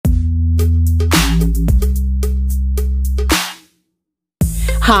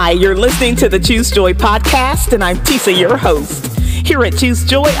Hi, you're listening to the Choose Joy podcast, and I'm Tisa, your host. Here at Choose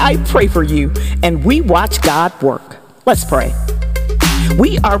Joy, I pray for you, and we watch God work. Let's pray.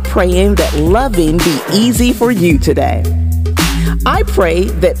 We are praying that loving be easy for you today. I pray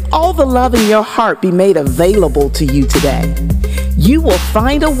that all the love in your heart be made available to you today. You will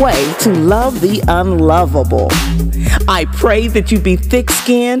find a way to love the unlovable. I pray that you be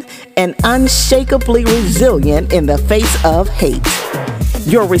thick-skinned and unshakably resilient in the face of hate.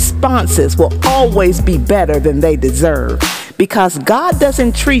 Your responses will always be better than they deserve, because God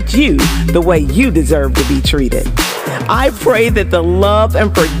doesn't treat you the way you deserve to be treated. I pray that the love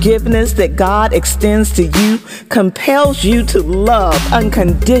and forgiveness that God extends to you compels you to love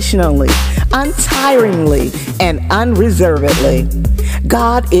unconditionally, untiringly, and unreservedly.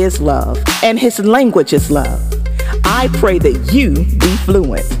 God is love, and His language is love. I pray that you be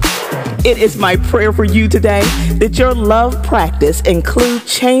fluent. It is my prayer for you today that your love practice include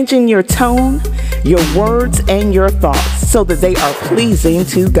changing your tone, your words, and your thoughts so that they are pleasing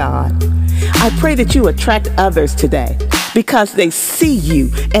to God. I pray that you attract others today because they see you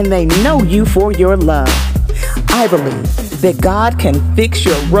and they know you for your love. I believe that God can fix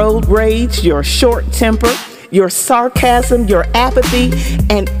your road rage, your short temper, your sarcasm, your apathy,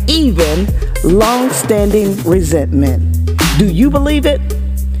 and even long-standing resentment. Do you believe it?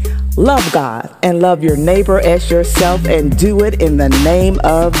 Love God and love your neighbor as yourself, and do it in the name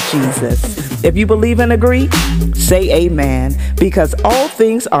of Jesus. If you believe and agree, say amen, because all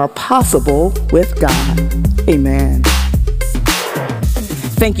things are possible with God. Amen.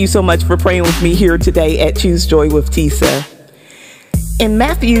 Thank you so much for praying with me here today at Choose Joy with Tisa. In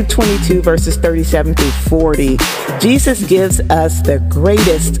Matthew 22, verses 37 through 40, Jesus gives us the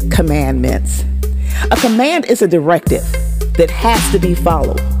greatest commandments. A command is a directive that has to be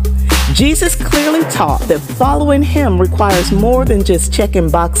followed. Jesus clearly taught that following Him requires more than just checking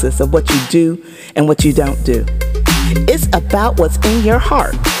boxes of what you do and what you don't do. It's about what's in your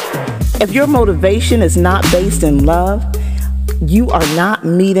heart. If your motivation is not based in love, you are not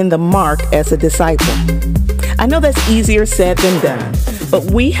meeting the mark as a disciple. I know that's easier said than done,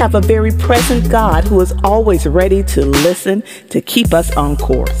 but we have a very present God who is always ready to listen to keep us on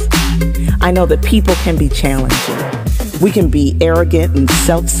course. I know that people can be challenging. We can be arrogant and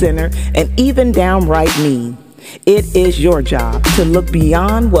self-centered and even downright mean. It is your job to look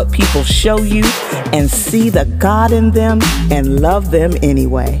beyond what people show you and see the God in them and love them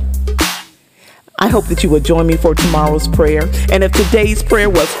anyway. I hope that you will join me for tomorrow's prayer. And if today's prayer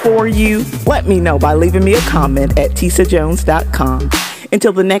was for you, let me know by leaving me a comment at tisajones.com.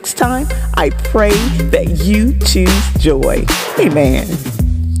 Until the next time, I pray that you choose joy. Amen.